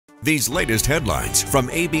These latest headlines from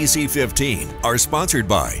ABC15 are sponsored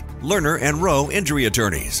by Lerner and Rowe Injury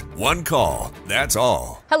Attorneys. One call, that's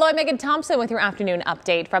all. Hello, I'm Megan Thompson with your afternoon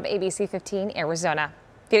update from ABC15 Arizona.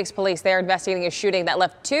 Phoenix police, they're investigating a shooting that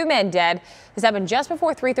left 2 men dead. This happened just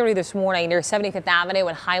before 3:30 this morning near 75th Avenue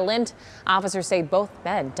in Highland. Officers say both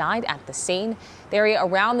men died at the scene. The area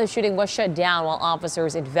around the shooting was shut down while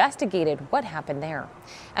officers investigated what happened there.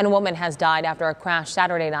 And a woman has died after a crash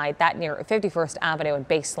Saturday night that near 51st Avenue and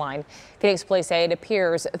Baseline. Phoenix police say it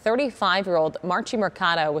appears 35-year-old Marchi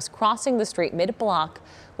Mercado was crossing the street mid-block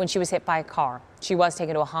when she was hit by a car. She was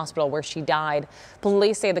taken to a hospital where she died.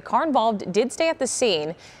 Police say the car involved did stay at the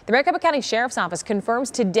scene. The Maricopa County Sheriff's Office confirms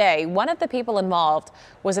today one of the people involved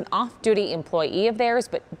was an off-duty employee of theirs,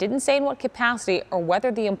 but didn't say in what capacity or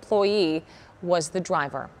whether the employee was the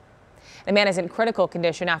driver. The man is in critical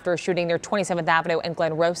condition after a shooting near 27th Avenue and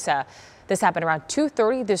Glen Rosa. This happened around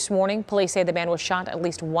 2:30 this morning. Police say the man was shot at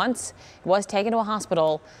least once. He was taken to a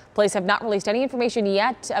hospital. Police have not released any information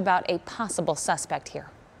yet about a possible suspect here.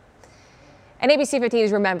 And ABC15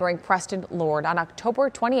 is remembering Preston Lord. On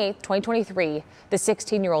October 28, 2023, the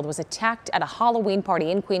 16-year-old was attacked at a Halloween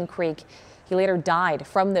party in Queen Creek. He later died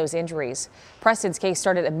from those injuries. Preston's case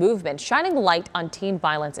started a movement shining light on teen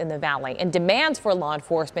violence in the valley and demands for law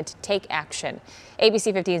enforcement to take action.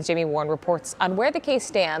 ABC15's Jamie Warren reports on where the case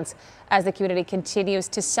stands as the community continues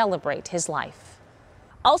to celebrate his life.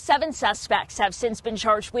 All 7 suspects have since been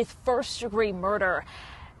charged with first-degree murder.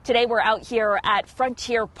 Today we're out here at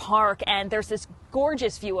Frontier Park and there's this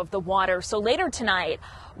gorgeous view of the water. So later tonight,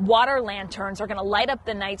 water lanterns are going to light up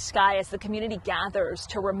the night sky as the community gathers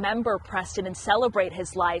to remember Preston and celebrate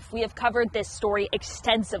his life. We have covered this story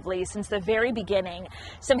extensively since the very beginning.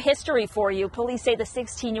 Some history for you. Police say the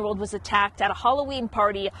 16-year-old was attacked at a Halloween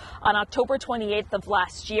party on October 28th of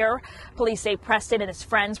last year. Police say Preston and his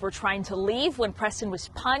friends were trying to leave when Preston was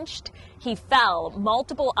punched. He fell.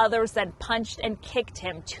 Multiple others then punched and kicked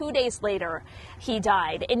him. 2 days later, he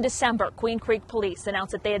died. In December, Queen Creek police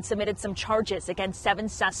announced that they had submitted some charges against 7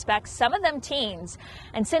 suspects, some of them teens.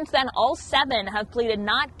 And since then, all 7 have pleaded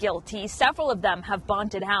not guilty. Several of them have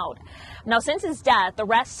bonded out. Now, since his death,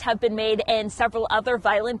 arrests have been made in several other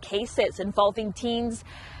violent cases involving teens,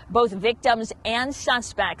 both victims and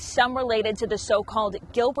suspects, some related to the so-called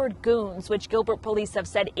Gilbert Goons, which Gilbert police have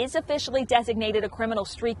said is officially designated a criminal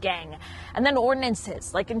street gang. And then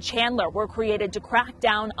ordinances, like in Chandler, were created to crack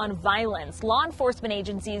down on violence. Law enforcement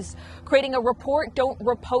agencies creating a report, don't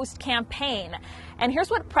repost campaign. And here's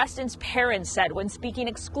what Preston's parents said when speaking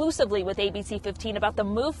exclusively with ABC15 about the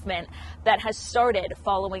movement that has started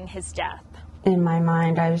following his death. In my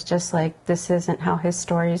mind, I was just like, this isn't how his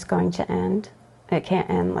story is going to end. It can't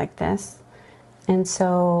end like this. And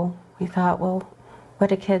so we thought, well, what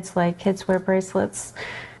do kids like? Kids wear bracelets.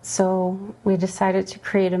 So we decided to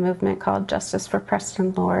create a movement called Justice for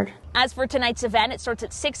Preston Lord. As for tonight's event, it starts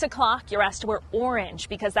at 6 o'clock. You're asked to wear orange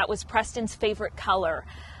because that was Preston's favorite color.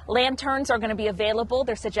 Lanterns are going to be available.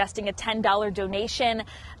 They're suggesting a $10 donation.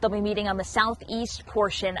 They'll be meeting on the southeast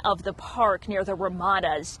portion of the park near the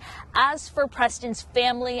Ramadas. As for Preston's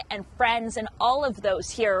family and friends and all of those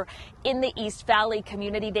here in the East Valley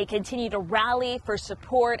community, they continue to rally for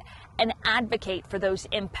support and advocate for those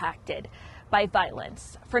impacted by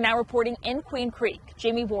violence. For now, reporting in Queen Creek,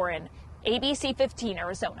 Jamie Warren, ABC15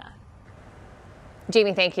 Arizona.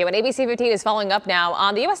 Jamie, thank you. And ABC15 is following up now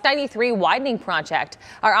on the US 93 widening project.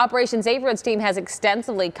 Our Operation Safe Roads team has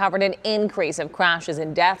extensively covered an increase of crashes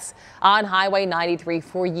and deaths on Highway 93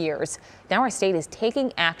 for years. Now our state is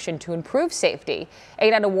taking action to improve safety.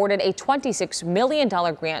 ADOT awarded a $26 million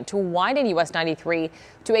grant to widen US 93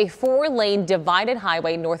 to a 4-lane divided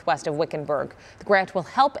highway northwest of Wickenburg. The grant will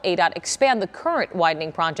help ADOT expand the current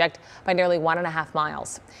widening project by nearly 1.5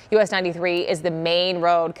 miles. US 93 is the main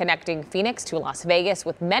road connecting Phoenix to Las Vegas,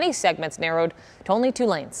 with many segments narrowed to only 2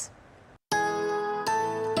 lanes.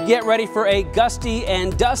 Get ready for a gusty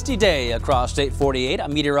and dusty day across State 48.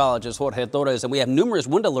 I'm meteorologist Jorge Torres, and we have numerous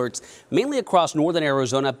wind alerts, mainly across northern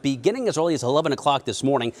Arizona, beginning as early as 11 o'clock this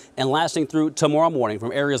morning and lasting through tomorrow morning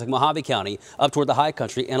from areas like Mojave County up toward the high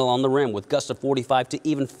country and along the rim, with gusts of 45 to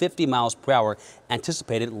even 50 miles per hour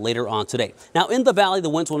anticipated later on today. Now, in the valley, the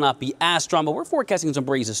winds will not be as strong, but we're forecasting some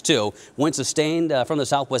breezes too. Winds sustained from the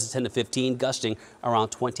southwest at 10 to 15, gusting around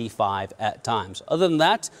 25 at times. Other than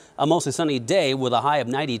that, a mostly sunny day with a high of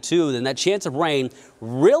 92. Then that chance of rain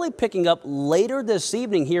really picking up later this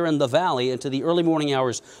evening here in the valley into the early morning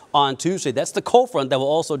hours on Tuesday. That's the cold front that will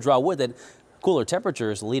also draw with it Cooler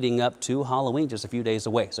temperatures leading up to Halloween just a few days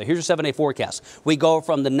away. So here's your 7-day forecast. We go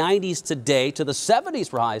from the 90s today to the 70s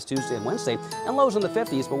for highs Tuesday and Wednesday and lows in the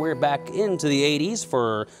 50s, but we're back into the 80s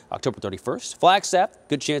for October 31st. Flagstaff,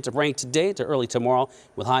 good chance of rain today to early tomorrow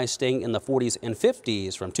with highs staying in the 40s and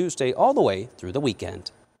 50s from Tuesday all the way through the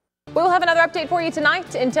weekend. We'll have another update for you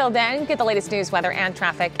tonight. Until then, get the latest news, weather, and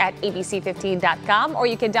traffic at abc15.com, or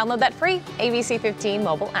you can download that free ABC 15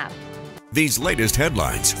 mobile app. These latest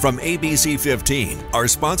headlines from ABC 15 are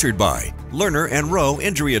sponsored by Lerner and Rowe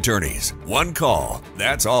Injury Attorneys. One call,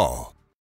 that's all.